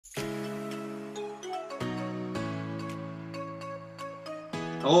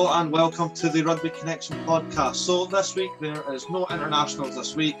Hello and welcome to the Rugby Connection podcast. So this week there is no internationals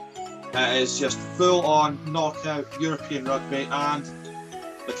this week. It is just full-on knockout European rugby and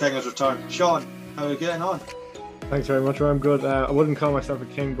the King has returned. Sean, how are you getting on? Thanks very much. I'm good. I wouldn't call myself a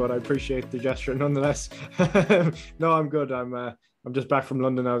king, but I appreciate the gesture nonetheless. No, I'm good. I'm just back from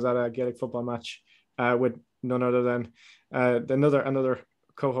London. I was at a Gaelic football match with none other than another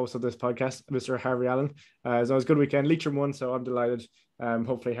co-host of this podcast, Mr. Harvey Allen. So it was a good weekend. Leitrim won, so I'm delighted.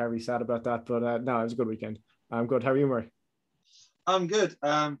 Hopefully Harvy's sad about that, but no, it was a good weekend. I'm good. How are you, Murray? I'm good.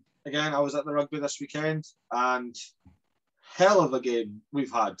 Again, I was at the rugby this weekend and hell of a game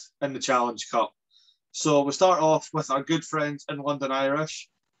we've had in the Challenge Cup. So we start off with our good friends in London Irish,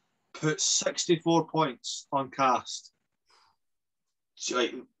 put 64 points on Cast.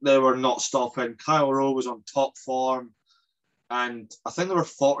 Like, they were not stopping. Kyle Rowe was on top form, and I think they were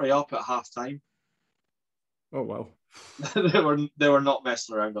 40 up at half time. Oh wow. they were not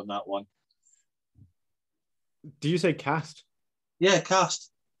messing around on that one. Do you say Cast? Yeah,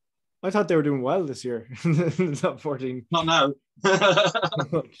 Cast. I thought they were doing well this year. Top 14. Not now.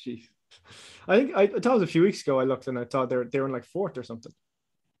 Oh, jeez. I thought it was a few weeks ago I looked and I thought they were in like fourth or something.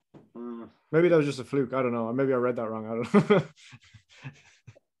 Maybe that was just a fluke. I don't know. Or maybe I read that wrong. I don't know.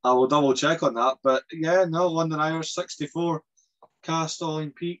 I will double check on that. But yeah, no, London Irish 64. Cast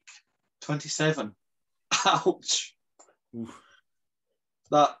Olympique 27. Ouch. Oof.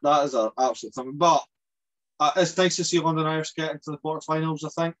 That is an absolute thing. But it's nice to see London Irish get into the quarterfinals, I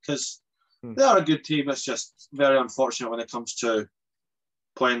think, because they are a good team. It's just very unfortunate when it comes to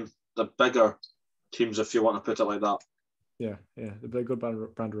playing the bigger teams, if you want to put it like that. Yeah. They play good brand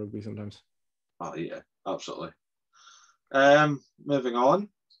of rugby sometimes. Oh, yeah, absolutely. Moving on,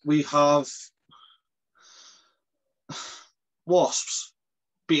 we have Wasps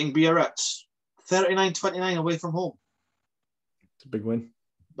beating Biarritz 39-29 away from home. It's a big win.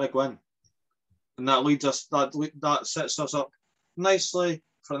 Big win. And that leads us, that sets us up nicely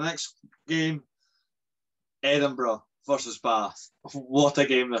for the next game, Edinburgh versus Bath. What a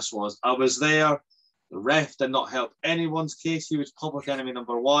game this was. I was there. The ref did not help anyone's case. He was public enemy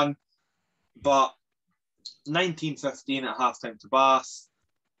number one. But 19-15 at halftime to Bath.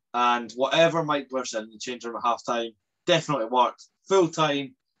 And whatever Mike Blair said in the change room at halftime definitely worked. Full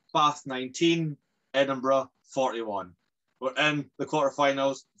time, Bath 19, Edinburgh 41. We're in the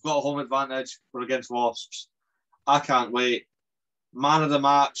quarterfinals. We've got a home advantage. We're against Wasps. I can't wait. Man of the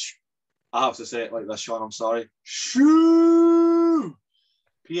match. I have to say it like this, Sean. I'm sorry. Shoo!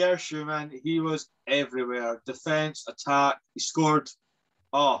 Pierre Schumann. He was everywhere. Defense, attack. He scored.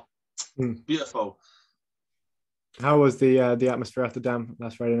 Oh, beautiful. How was the atmosphere at the Dam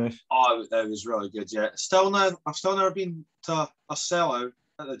last Friday night? Oh, it was really good. Yeah. I've still never been to a sellout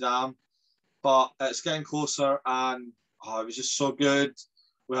at the Dam, but it's getting closer, and it was just so good.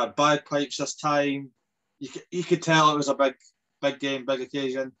 We had bagpipes this time. You could tell it was a big game, big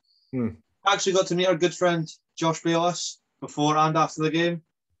occasion. I actually got to meet our good friend Josh Bayliss before and after the game.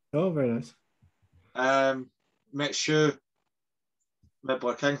 Oh, very nice. Met Shu, met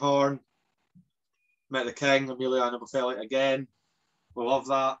Blair Kinghorn, met the King, Emiliano Buffelli again. We love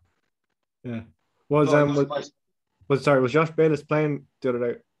that. Yeah. Was Josh Bayliss playing the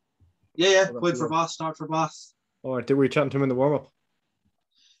other day? Yeah. Played for Bath, started for Bath. Or were you chatting to him in the warm-up?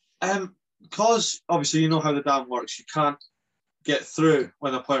 Because obviously you know how the Dam works. You can't get through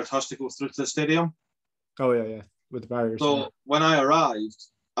when a player has to go through to the stadium. Oh, yeah. With the barriers. So when I arrived,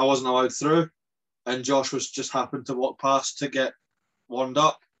 I wasn't allowed through. And Josh was just happened to walk past to get warmed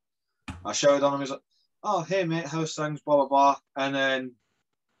up. I shouted on him. He's like, "Oh, hey, mate, how's things? Blah, blah, blah." And then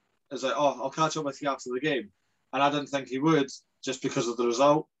he's like, "Oh, I'll catch up with you after the game." And I didn't think he would just because of the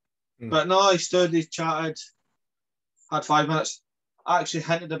result. But no, he stood, he chatted, had 5 minutes. I actually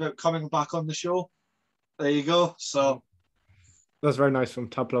hinted about coming back on the show. There you go. So that's very nice from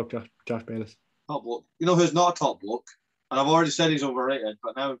top bloke Josh Bayliss. Top bloke. You know who's not a top bloke? And I've already said he's overrated,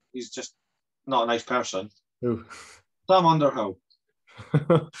 but now he's just not a nice person. Who? Sam Underhill.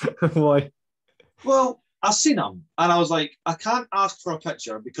 Why? Well, I seen him and I was like, I can't ask for a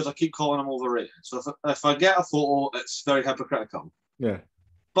picture because I keep calling him overrated. So if I get a photo, it's very hypocritical. Yeah.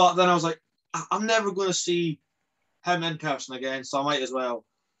 But then I was like, I'm never going to see him in person again, so I might as well.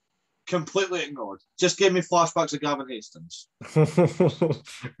 Completely ignored. Just gave me flashbacks of Gavin Hastings.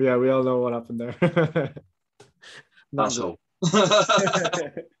 Yeah, we all know what happened there. That's all.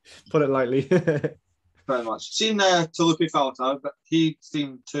 Put it lightly. Pretty much. Seen Talupi Falata, but he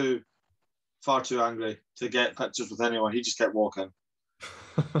seemed far too angry to get pictures with anyone. He just kept walking.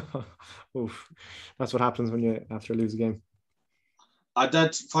 Oof. That's what happens when you after lose a game. I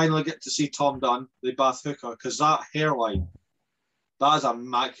did finally get to see Tom Dunn, the Bath hooker, because that hairline That is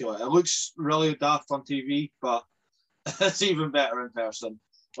immaculate. It looks really daft on TV, but it's even better in person.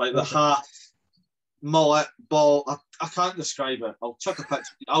 Like the hat, mullet, ball. I can't describe it. I'll chuck a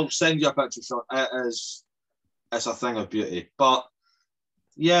picture. I'll send you a picture, Sean. It's a thing of beauty. But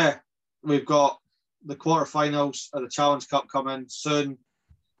yeah, we've got the quarterfinals of the Challenge Cup coming soon.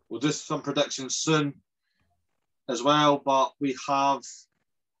 We'll do some predictions soon as well, but we have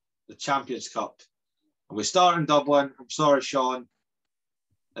the Champions Cup. And we start in Dublin. I'm sorry, Sean.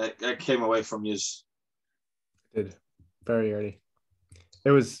 It came away from you. It did. Very early.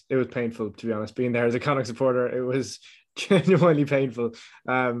 It was painful, to be honest. Being there as a Connacht supporter, it was genuinely painful.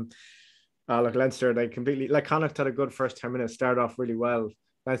 Look, Leinster, they completely, like, Connacht had a good first 10 minutes, started off really well.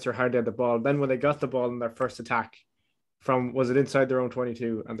 Leinster hardly had the ball. Then when they got the ball in their first attack, was it inside their own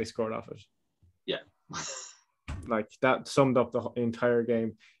 22, and they scored off it. Yeah. Like, that summed up the entire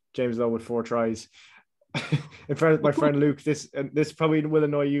game. James Lowe with 4 tries. In front of my friend Luke, this probably will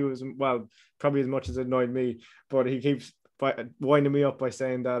annoy you as well, probably as much as it annoyed me, but he keeps winding me up by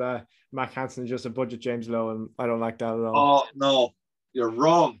saying that Mac Hansen is just a budget James Lowe, and I don't like that at all. Oh, no, you're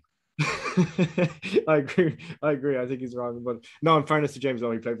wrong. I agree. I think he's wrong, but no, in fairness to James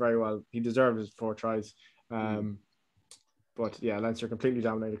Lowe, he played very well. He deserved his 4 tries. But yeah, Leinster completely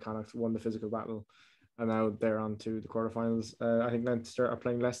dominated Connacht, won the physical battle, and now they're on to the quarterfinals. I think Leinster are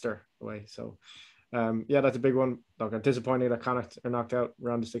playing Leicester away, so yeah, that's a big one. Look, I'm disappointed that Connacht are knocked out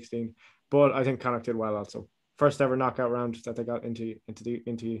round of 16, but I think Connacht did well also. First ever knockout round that they got into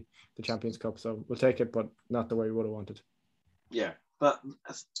the Champions Cup, so we'll take it, but not the way we would have wanted. Yeah, but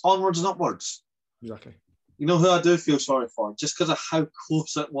it's onwards and upwards. Exactly. You know who I do feel sorry for, just because of how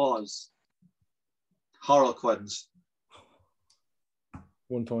close it was? Harlequins.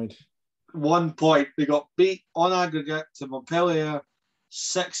 1 point. 1 point. They got beat on aggregate to Montpellier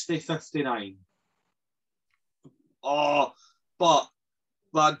 60-59. Oh, but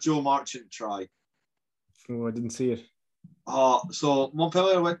that Joe Marchant try. Oh, I didn't see it. So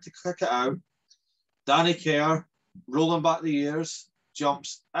Montpellier went to kick it out. Danny Kerr, rolling back the ears,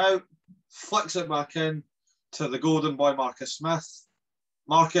 jumps out, flicks it back in to the golden boy Marcus Smith.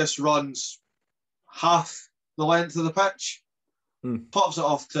 Marcus runs half the length of the pitch, pops it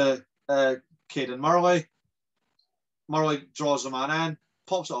off to Caden Murley. Murley draws the man in,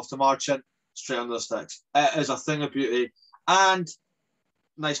 pops it off to Marchant, straight under the sticks. It is a thing of beauty. And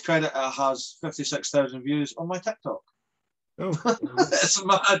nice credit, it has 56,000 views on my TikTok. Oh. It's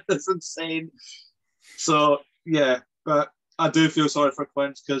mad. It's insane. So, yeah, but I do feel sorry for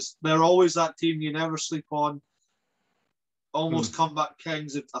Quins because they're always that team you never sleep on. Almost comeback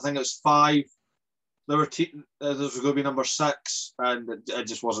kings. I think it's 5. There were this was going to be number 6, and it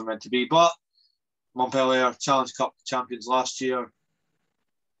just wasn't meant to be. But Montpellier, Challenge Cup champions last year.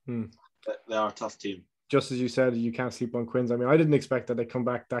 They are a tough team. Just as you said, you can't sleep on Quins. I mean, I didn't expect that they'd come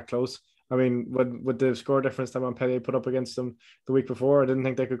back that close. I mean, with the score difference that Montpellier put up against them the week before, I didn't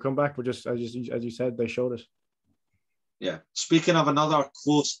think they could come back. But just as you said, they showed it. Yeah. Speaking of another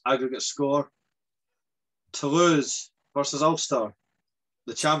close aggregate score, Toulouse versus Ulster.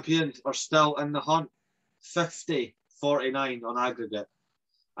 The champions are still in the hunt. 50-49 on aggregate.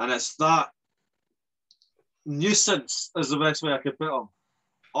 And it's that nuisance is the best way I could put him.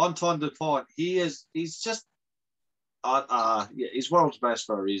 Antoine Dupont, he's just he's world's best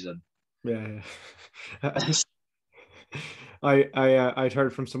for a reason. Yeah. I'd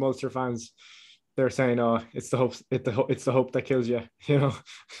heard from some Ulster fans, they're saying, "Oh, it's the hope that kills you," you know.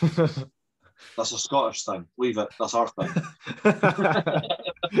 That's a Scottish thing. Leave it. That's our thing.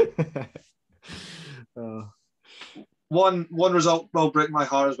 One result will break my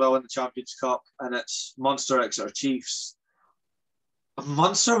heart as well in the Champions Cup, and it's Munster Exeter Chiefs.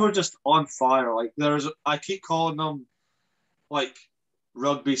 Munster were just on fire. Like I keep calling them like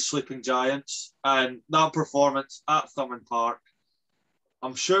rugby sleeping giants, and that performance at Thomond Park,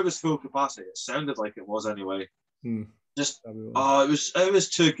 I'm sure it was full capacity. It sounded like it was anyway. It was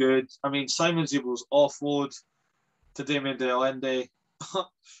too good. I mean, Simon Zeebel's offload to Damien de Allende.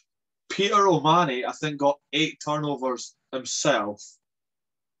 Peter O'Mahony, I think, got 8 turnovers himself.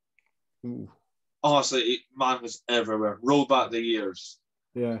 Ooh. Honestly, man was everywhere. Roll back the years.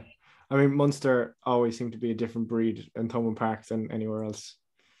 Yeah. I mean, Munster always seemed to be a different breed in Thomond Park than anywhere else.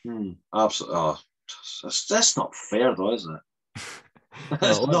 Absolutely. Oh, that's not fair, though, is it?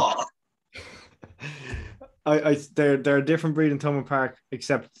 It's not. They're a different breed in Thomond Park,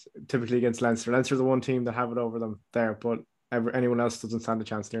 except typically against Leinster. Leinster's the one team that have it over them there, but anyone else doesn't stand a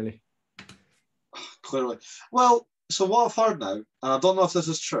chance nearly. Clearly. Well, so what I've heard now, and I don't know if this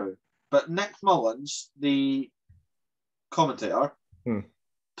is true, but Nick Mullins, the commentator,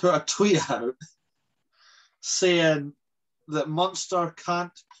 put a tweet out saying that Munster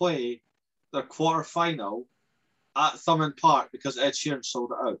can't play their quarter-final at Thomond Park because Ed Sheeran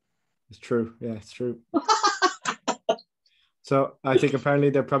sold it out. It's true. Yeah, it's true. So I think apparently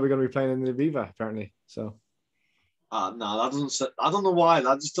they're probably going to be playing in the Viva, apparently. So. No, that doesn't sit. I don't know why.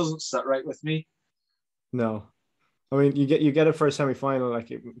 That just doesn't sit right with me. No. I mean, you get it for a semi-final,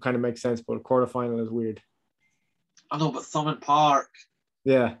 like it kind of makes sense, but a quarter-final is weird. I know, but Thomond Park.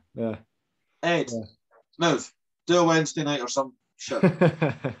 Yeah. Ed, move. Do a Wednesday night or some shit.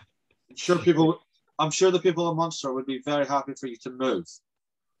 I'm sure the people of Munster would be very happy for you to move.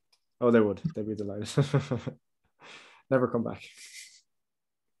 Oh, they would. They'd be delighted. Never come back.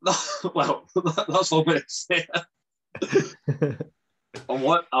 Well, that's all I'm saying. And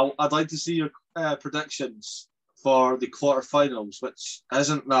what I'd like to see your predictions for the quarterfinals, which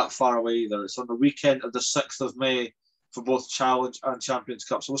isn't that far away either. It's on the weekend of the 6th of May for both Challenge and Champions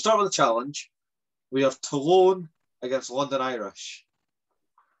Cup. So we'll start with the Challenge. We have Toulon against London Irish.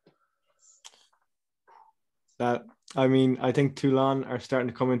 I think Toulon are starting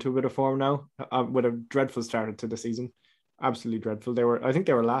to come into a bit of form now with a dreadful start to the season. Absolutely dreadful. I think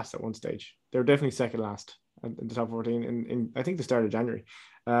they were last at one stage. They were definitely second last in the top 14 in I think the start of January.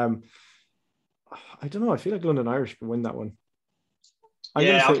 I don't know. I feel like London Irish can win that one.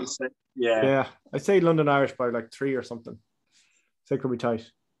 I'd say London Irish by like 3 or something. So it could be tight.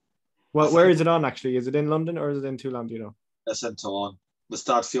 Well, where is it on actually? Is it in London or is it in Toulon? Do you know? It's in Toulon. The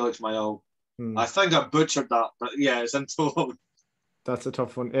Stade Felix Maillot. I think I butchered that, but yeah, it's in Toulon. That's a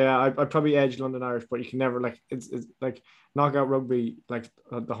tough one. Yeah, I'd probably edge London Irish, but you can never it's like knockout rugby. Like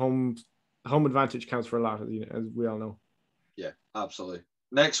the home advantage counts for a lot, as we all know. Yeah, absolutely.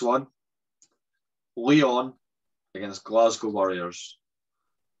 Next one, Lyon against Glasgow Warriors.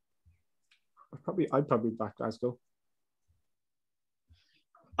 I'd probably back Glasgow.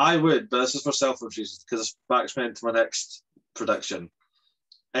 I would, but this is for selfish reasons because it's backs me into my next prediction.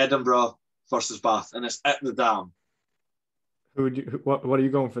 Edinburgh versus Bath, and it's at the Dam. What are you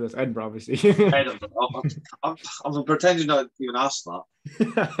going for this? Edinburgh, obviously. Edinburgh. I'm pretending not to even ask that.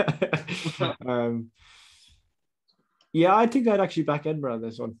 Yeah, I think I'd actually back Edinburgh on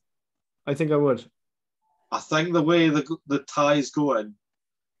this one. I think I would. I think the way the tie's going,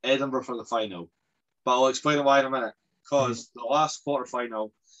 Edinburgh for the final. But I'll explain why in a minute. Because the last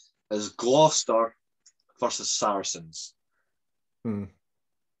quarterfinal is Gloucester versus Saracens.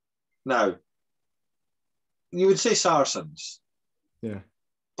 Now, you would say Saracens. Yeah.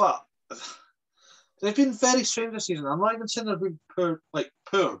 But they've been very strange this season. I'm not even saying they've been poor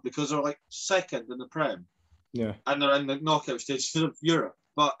because they're like second in the Prem. Yeah. And they're in the knockout stage of Europe.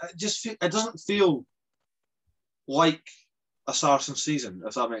 But it doesn't feel like a Saracen season,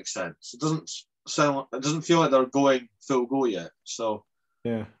 if that makes sense. It doesn't feel like they're going full go yet. So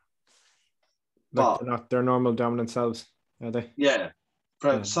yeah. Like they're not their normal dominant selves, are they? Yeah.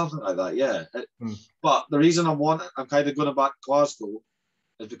 Something like that, yeah. But the reason I'm kind of going to back Glasgow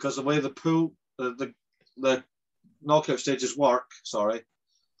is because the way the pool, the knockout stages work,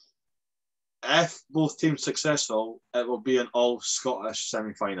 if both teams successful, it will be an all-Scottish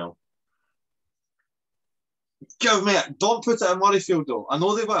semi-final. Give me it. Don't put it in Murrayfield, though. I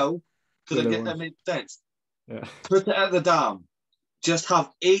know they will, because it makes sense. Yeah. Put it at the Dam. Just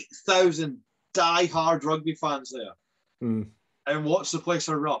have 8,000 die-hard rugby fans there. And watch the place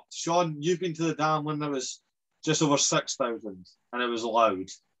erupt. Sean, you've been to the Dam when there was just over 6,000 and it was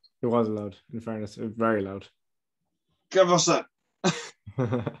loud. It was loud, in fairness. It was very loud. Give us it.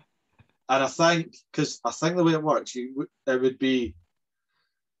 And I think the way it works, it would be,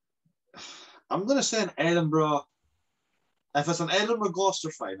 I'm going to say an Edinburgh, if it's an Edinburgh-Gloucester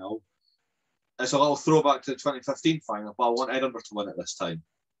final, it's a little throwback to the 2015 final, but I want Edinburgh to win it this time.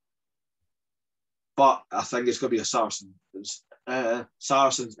 But I think it's going to be a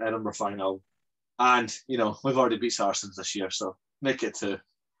Saracens Edinburgh final. And, we've already beat Saracens this year, so make it 2.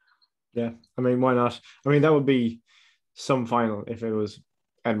 Yeah, I mean, why not? I mean, that would be some final if it was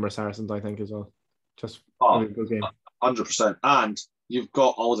Edinburgh Saracens, I think, as well. Just a good game. 100%. And you've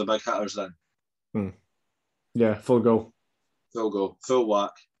got all the big hitters then. Yeah, full go. Full go, full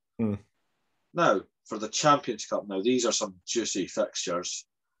whack. Now, for the Champions Cup, these are some juicy fixtures.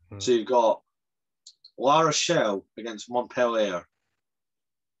 So you've got La Rochelle against Montpellier.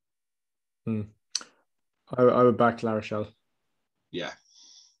 I would back La Rochelle. Yeah.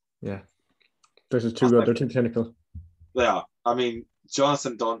 This is too good. They're too clinical. They are. I mean,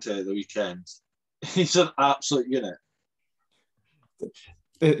 Jonathan Dante at the weekend, he's an absolute unit.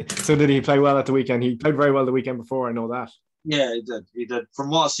 So did he play well at the weekend? He played very well the weekend before, I know that. Yeah, he did. From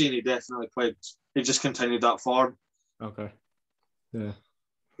what I've seen, he definitely played. He just continued that form. Okay. Yeah.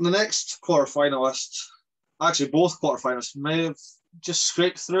 The next quarterfinalist, actually both quarterfinals may have just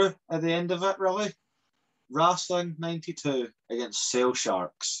scraped through at the end of it, really. Wrestling 92 against Sale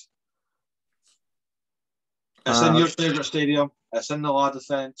Sharks. It's in your favourite stadium. It's in the La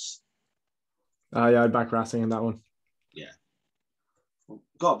Defence. Yeah, I'd back Racing in that one. Yeah.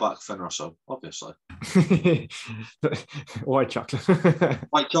 Got back Finn Russell, obviously. White chocolate.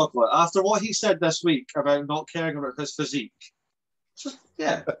 White chocolate. After what he said this week about not caring about his physique. Just,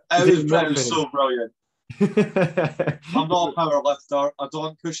 yeah. It was so brilliant. I'm not a power lifter. I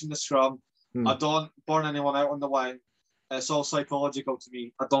don't push in the scrum. I don't burn anyone out on the wing. It's all psychological to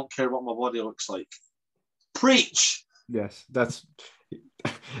me. I don't care what my body looks like. Preach. Yes, that's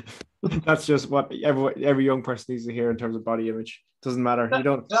just what every young person needs to hear in terms of body image. Doesn't matter. You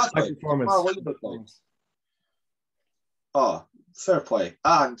don't exactly. Performance. Oh, fair play.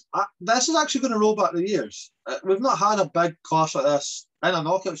 And this is actually going to roll back the years. We've not had a big clash like this in a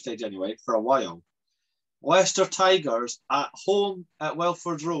knockout stage anyway for a while. Leicester Tigers at home at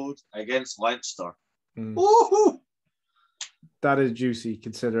Welford Road against Leinster. Woohoo! That is juicy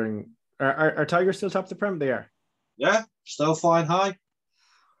considering. Are Tigers still top of the Prem? They are. Yeah, still flying high.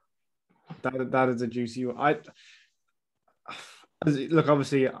 That is a juicy one. Look,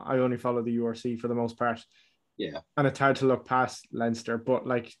 obviously, I only follow the URC for the most part. Yeah, and it's hard to look past Leinster. But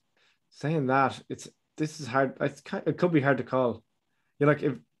like saying that, this is hard. It could be hard to call. You're like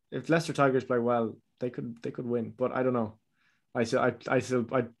if Leicester Tigers play well, they could win. But I don't know. I'd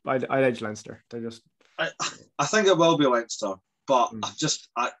edge Leinster. They're just. I think it will be Leinster, but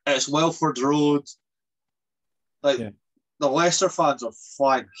it's Welford Road. The Leicester fans are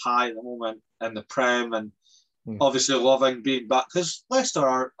flying high at the moment in the Prem and obviously loving being back because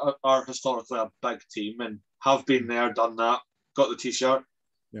Leicester are historically a big team and have been there, done that, got the T-shirt.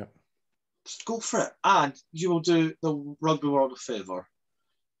 Yeah. Just go for it. And you will do the rugby world a favour.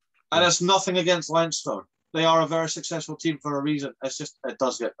 And it's nothing against Leinster. They are a very successful team for a reason. It's just, it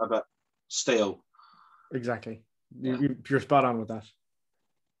does get a bit stale. Exactly. You're spot on with that.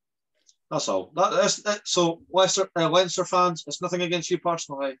 That's all. So Leinster fans, it's nothing against you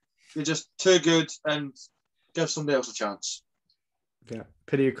personally. You're just too good and give somebody else a chance. Yeah.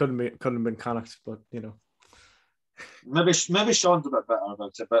 Pity you couldn't have been Connacht, but you know. Maybe Sean's a bit better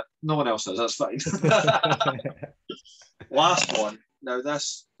about it, but no one else is. That's fine. Last one. Now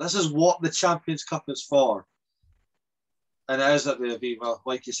this is what the Champions Cup is for. And it is at the Aviva,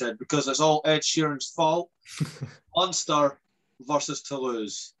 like you said, because it's all Ed Sheeran's fault. Munster versus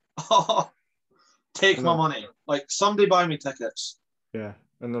Toulouse. Take my money. Like, somebody buy me tickets. Yeah,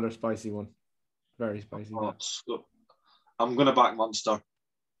 another spicy one. Very spicy. I'm going to back Munster.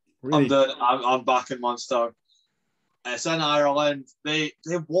 Really? I'm backing Munster. It's in Ireland. They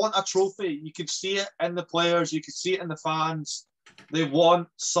want a trophy. You could see it in the players. You could see it in the fans. They want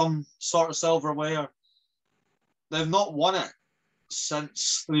some sort of silverware. They've not won it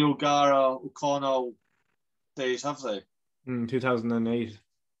since the O'Connell days, have they? 2008,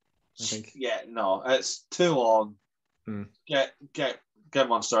 I think. Yeah, no, it's too long. Get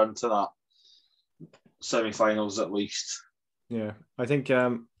Munster into that semi-finals at least. Yeah, I think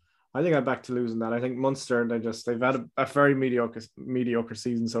I'm back to losing that. I think Munster, they've had a very mediocre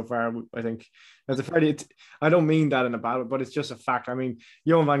season so far. I think I don't mean that in a bad way, but it's just a fact. I mean,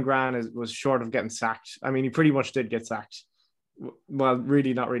 Johan van Graan was short of getting sacked. I mean, he pretty much did get sacked. Well,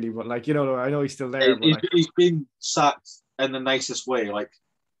 really, not really, but like, you know, I know he's still there. He's been sacked in the nicest way. Like,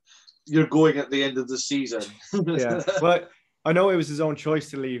 you're going at the end of the season. Yeah, well, I know it was his own choice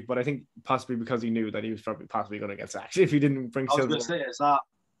to leave, but I think possibly because he knew that he was possibly going to get sacked if he didn't bring silver. I was going to say, is that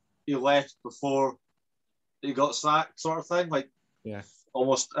he left before he got sacked, sort of thing? Like,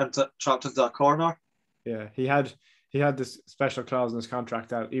 almost trapped into a corner. Yeah, he had this special clause in his contract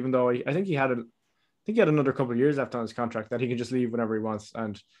that even though I think he had another couple of years left on his contract that he can just leave whenever he wants,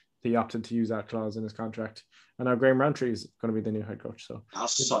 and he opted to use that clause in his contract. And now Graham Rowntree is going to be the new head coach. So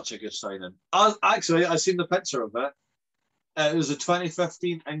that's such a good signing. I seen the picture of it. It was the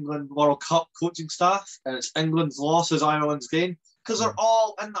 2015 England World Cup coaching staff, and it's England's loss is Ireland's gain because they're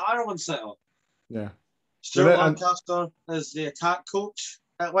all in the Ireland setup. Yeah. Stuart Lancaster is the attack coach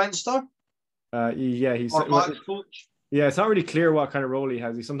at Leinster. He's coach. Yeah, it's not really clear what kind of role he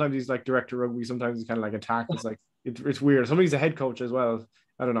has. Sometimes he's like director of rugby, sometimes he's kind of like attack. It's like it's weird. Sometimes he's a head coach as well.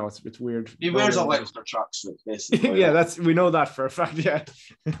 I don't know. It's weird. He wears a Leinster tracksuit, basically. Yeah, we know that for a fact. Yeah.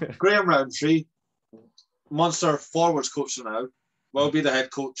 Graham Rowntree, Munster forwards coach now, will be the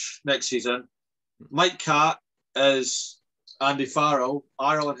head coach next season. Mike Catt is Andy Farrell,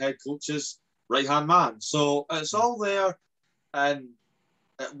 Ireland head coach's right-hand man. So it's all there and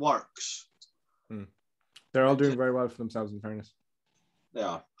it works. They're all doing very well for themselves, in fairness. They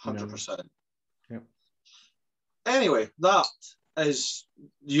are, 100%. Yeah. Anyway, that is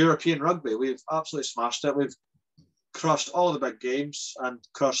European rugby. We've absolutely smashed it. We've crushed all the big games and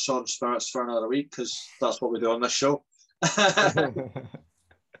crushed Sean's spirits for another week because that's what we do on this show.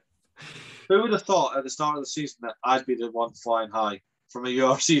 Who would have thought at the start of the season that I'd be the one flying high from a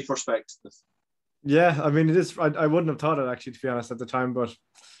URC perspective? Yeah, I mean, it is. I wouldn't have thought it actually, to be honest, at the time, but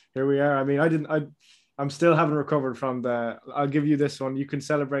here we are. I mean, I'm still haven't recovered from the. I'll give you this one. You can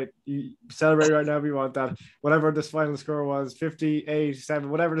celebrate. You celebrate right now if you want that. Whatever this final score was, 58-7,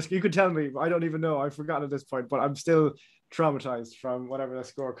 whatever this. You could tell me. I don't even know. I've forgotten at this point, but I'm still traumatized from whatever the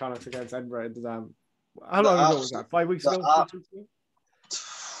score Connacht against Edinburgh in the dam. How long ago was that? 5 weeks ago? 6 weeks ago?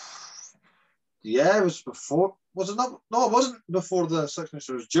 Yeah, it was before. Was it not? No, it wasn't before the Six Nations.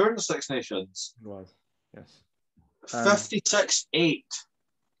 It was during the Six Nations. It was. Yes. 56-8.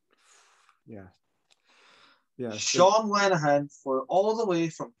 Yeah. Yeah. Sean Lenihan flew all the way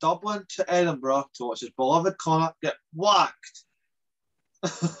from Dublin to Edinburgh to watch his beloved Connacht get whacked.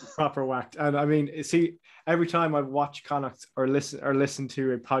 Proper whacked. And I mean, see, every time I watch Connacht or listen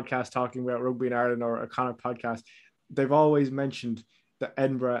to a podcast talking about rugby in Ireland or a Connacht podcast, they've always mentioned the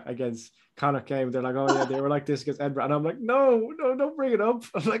Edinburgh against Connacht game. They're like, oh yeah, they were like this against Edinburgh. And I'm like, no, don't bring it up.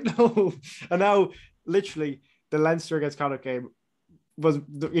 I'm like, no. And now literally the Leinster against Connacht game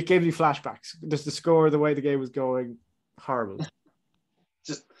it gave me flashbacks. Just the score, the way the game was going, horrible.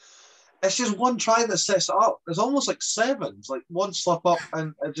 It's just one try that sets it up. It's almost like sevens, like one slip up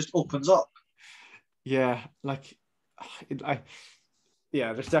and it just opens up. Yeah, there's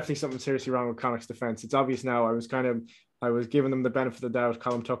definitely something seriously wrong with Connacht's defense. It's obvious now. I was giving them the benefit of the doubt.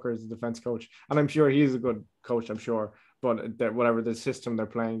 Colin Tucker is the defense coach, and I'm sure he's a good coach. I'm sure, but whatever the system they're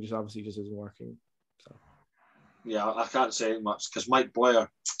playing just obviously just isn't working. So. Yeah, I can't say much because Mike Boyer,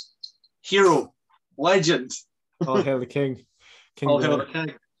 hero, legend. All hail the king. All hail the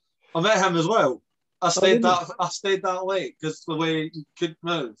king. I met him as well. I stayed that late because the way he could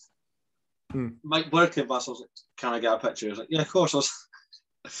move. Mike Boyer came back. So I was like, "Can I get a picture?" He was like, "Yeah, of course." I was.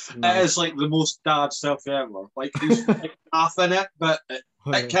 Nice. It is like the most dad selfie ever. Like he's like half in it, but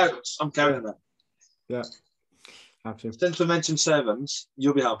it counts. I'm counting it. Yeah. Happy. Since we mentioned sevens,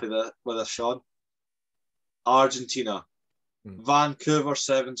 you'll be happy with us, Sean. Argentina, Vancouver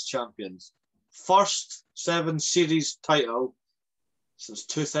Sevens champions. First Sevens series title since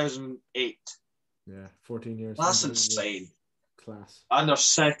 2008. Yeah, 14 years. That's insane. Class. And they're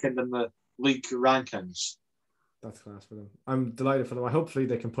second in the league rankings. That's class for them. I'm delighted for them. Hopefully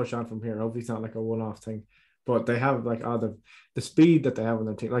they can push on from here. Hopefully it's not like a one-off thing. But they have like the speed that they have on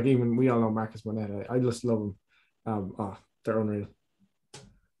their team. Like even we all know Marcus Moneta. I just love them. They're unreal.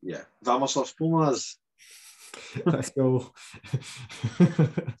 Yeah. Vamos los Pumas. Let's go.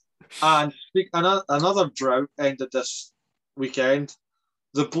 And another drought ended this weekend.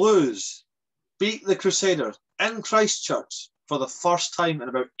 The Blues beat the Crusaders in Christchurch for the first time in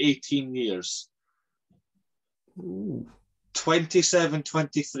about 18 years.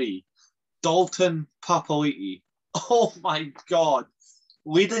 27-23. Dalton Papali'i. Oh my God.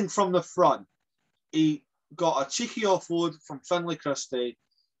 Leading from the front. He got a cheeky offload from Finlay Christie,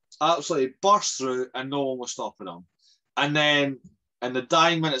 absolutely burst through, and no one was stopping him. And then in the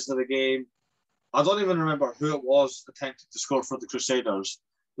dying minutes of the game, I don't even remember who it was attempting to score for the Crusaders.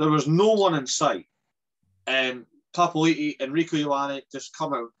 There was no one in sight. And Papali'i and Rieko Ioane just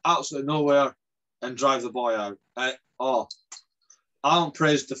come out absolutely nowhere and drive the boy out. I don't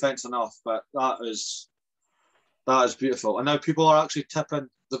praise defence enough, but that is beautiful. And now people are actually tipping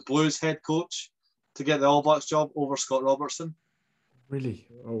the Blues head coach to get the All Blacks job over Scott Robertson. Really?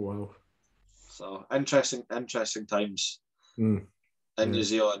 Oh wow! So interesting times in New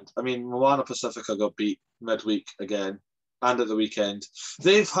Zealand. I mean, Moana Pacifica got beat midweek again, and at the weekend.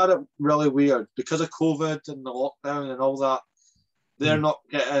 They've had it really weird because of COVID and the lockdown and all that. They're not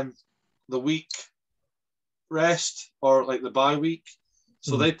getting the week rest or like the bye week.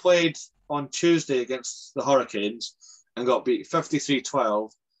 So they played on Tuesday against the Hurricanes and got beat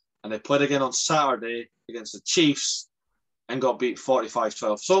 53-12. And they played again on Saturday against the Chiefs and got beat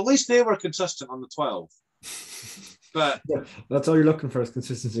 45-12. So at least they were consistent on the 12. But yeah, that's all you're looking for is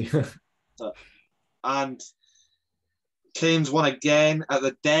consistency. And Canes won again at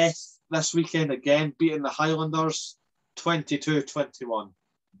the death this weekend, again beating the Highlanders 22-21.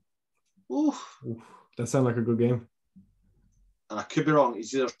 Oof. That sounds like a good game. And I could be wrong.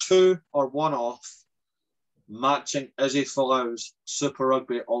 He's either 2 or 1 off, matching Izzy Folau's Super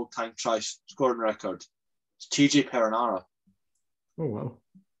Rugby all-time try scoring record. It's TJ Perenara. Oh, wow.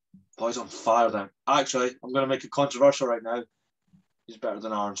 Boy's on fire then. Actually, I'm going to make it controversial right now. He's better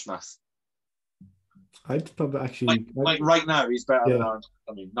than Aaron Smith. I'd probably like right now, he's better than Aaron Smith.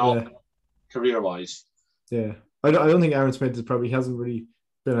 I mean, not career-wise. Yeah. I don't think Aaron Smith he hasn't really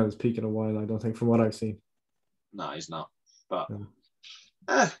been at his peak in a while. I don't think, from what I've seen. No, he's not. But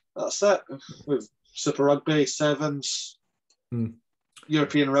Yeah. that's it. With Super Rugby, sevens,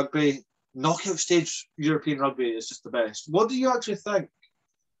 European rugby, knockout stage European rugby is just the best. What do you actually think,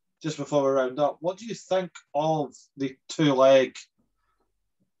 just before we round up, what do you think of the 2-leg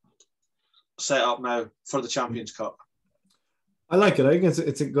setup now for the Champions Cup? I like it. I think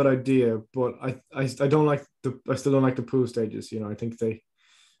it's a good idea, but I don't like I still don't like the pool stages. I think the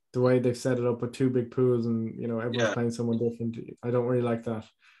way they've set it up with 2 big pools and everyone's playing someone different. I don't really like that.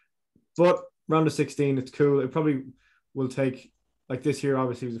 But round of 16, it's cool. It probably will take, like this year,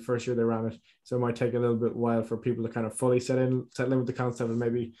 obviously was the first year they ran it, so it might take a little bit while for people to kind of fully settle in with the concept and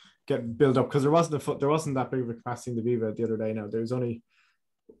maybe get built up, because there wasn't that big of a capacity in the Viva the other day. Now there was only,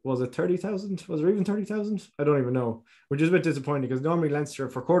 was it 30,000? Was there even 30,000? I don't even know, which is a bit disappointing because normally Leinster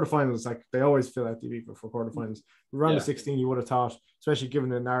for quarterfinals, like they always fill out the Viva for quarterfinals. Round of 16, you would have thought, especially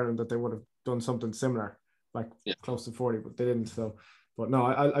given in Ireland, that they would have done something similar, like close to 40, but they didn't. So, but no,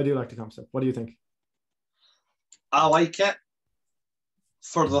 I do like the concept. What do you think? I like it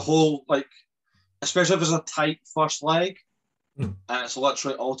for the whole, like, especially if it's a tight first leg and it's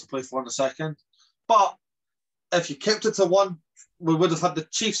literally all to play for in the second. But if you kept it to 1, we would have had the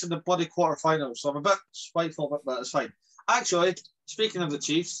Chiefs in the bloody quarterfinals. So I'm a bit spiteful, but it's fine. Actually, speaking of the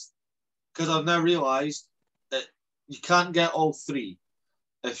Chiefs, because I've now realised that you can't get all 3.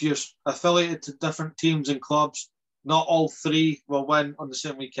 If you're affiliated to different teams and clubs, not all 3 will win on the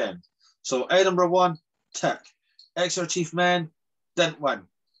same weekend. So Edinburgh won, tick. Exeter Chief men didn't win.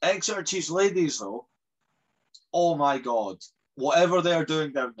 Exeter Chiefs ladies, though, oh my God, whatever they're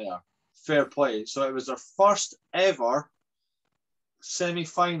doing down there, fair play. So it was their first ever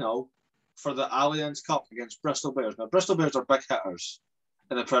semi-final for the Allianz Cup against Bristol Bears. Now, Bristol Bears are big hitters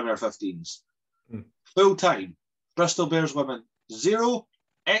in the Premier 15s. Full time, Bristol Bears women 0,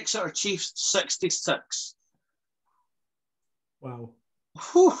 Exeter Chiefs 66. Wow.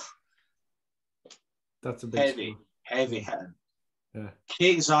 Whew. That's a big heavy hitting. Yeah.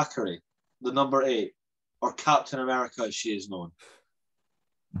 Kate Zachary, the number 8, or Captain America as she is known.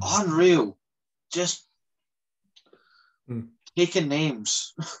 Unreal. Just taking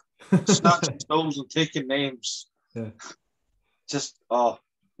names. Snatching goals and taking names. Yeah. Just,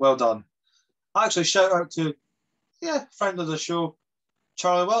 well done. Actually, shout out to, friend of the show,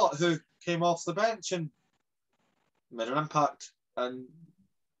 Charlie Willett, who came off the bench and made an impact. And,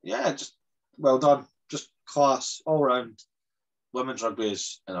 just well done. Just class all round. Women's rugby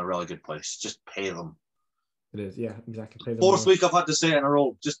is in a really good place. Just pay them. It is, yeah, exactly. Pay them 4th week I've had to say it in a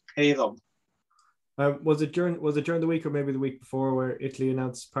row. Just pay them. Was it during the week or maybe the week before where Italy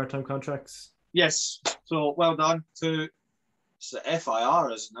announced part-time contracts? Yes. So well done to it's the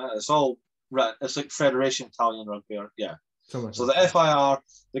FIR, isn't it? It's all it's like Federation Italian Rugby. So the FIR,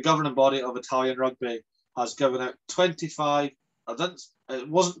 the governing body of Italian rugby, has given out 25. It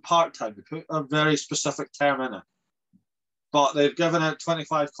wasn't part-time. They put a very specific term in it. But they've given out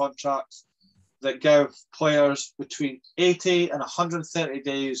 25 contracts that give players between 80 and 130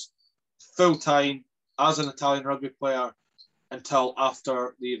 days full-time as an Italian rugby player until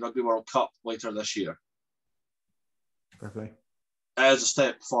after the Rugby World Cup later this year. Perfect. As a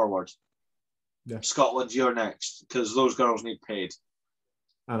step forward. Yeah. Scotland, you're next, because those girls need paid.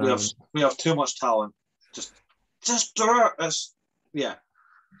 We have too much talent. Just do it.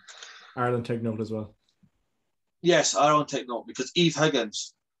 Ireland take note as well. Yes, Ireland take note, because Eve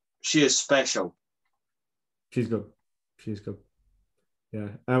Higgins, she is special. She's good. Yeah.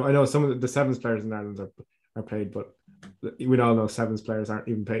 I know some of the sevens players in Ireland are paid, but we all know sevens players aren't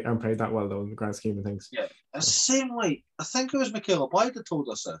paid that well though in the grand scheme of things. Yeah. The same way, I think it was Michaela Blythe that told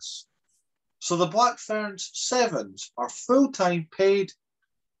us this. So the Black Ferns sevens are full-time paid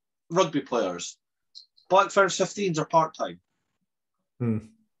rugby players. Black Ferns 15s are part-time.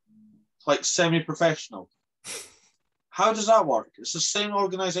 Like semi-professional. How does that work? It's the same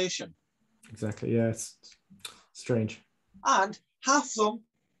organisation. Exactly, yeah, it's strange. And half of them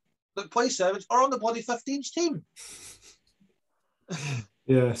that play sevens are on the bloody 15s team.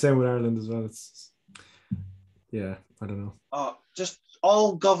 Yeah, same with Ireland as well. I don't know. Just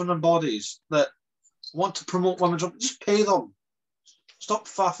all governing bodies that want to promote women's rugby, just pay them. Stop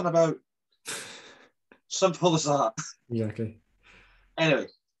faffing about. Simple as that. Exactly. Anyway,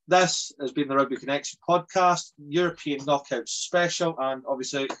 this has been the Rugby Connection podcast, European Knockout Special, and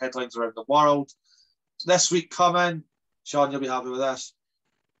obviously headlines around the world. This week coming, Sean, you'll be happy with this.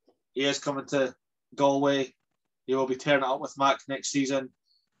 He is coming to Galway. He will be tearing it up with Mac next season.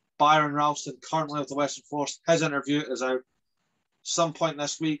 Byron Ralston, currently with the Western Force, his interview is out some point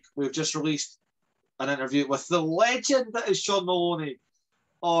this week. We've just released an interview with the legend that is Sean Maloney.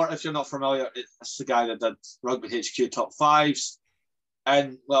 Or if you're not familiar, it's the guy that did Rugby HQ Top 5s.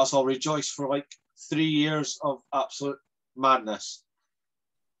 And let us all rejoice for like 3 years of absolute madness.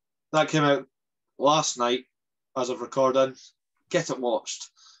 That came out last night as of recording. Get it watched.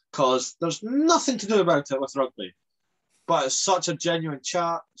 Because there's nothing to do about it with rugby. But it's such a genuine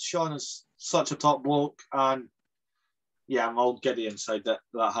chat. Sean is such a top bloke. And yeah, I'm all giddy inside that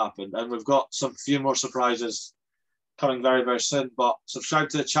happened. And we've got some few more surprises coming very, very soon. But subscribe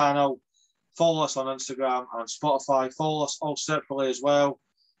to the channel, follow us on Instagram and Spotify, follow us all separately as well.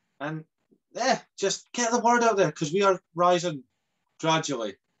 And yeah, just get the word out there because we are rising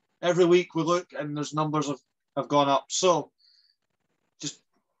gradually. Every week we look and there's numbers have gone up. So just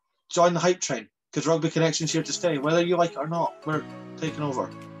join the hype train because Rugby Connection's here to stay. Whether you like it or not, we're taking over.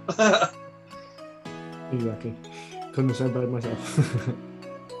 Exactly. Couldn't have said better myself.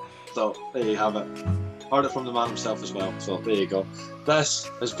 So there you have it. Heard it from the man himself as well. So there you go. This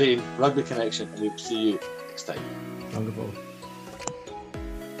has been Rugby Connection, and we'll see you next time. Wonderful.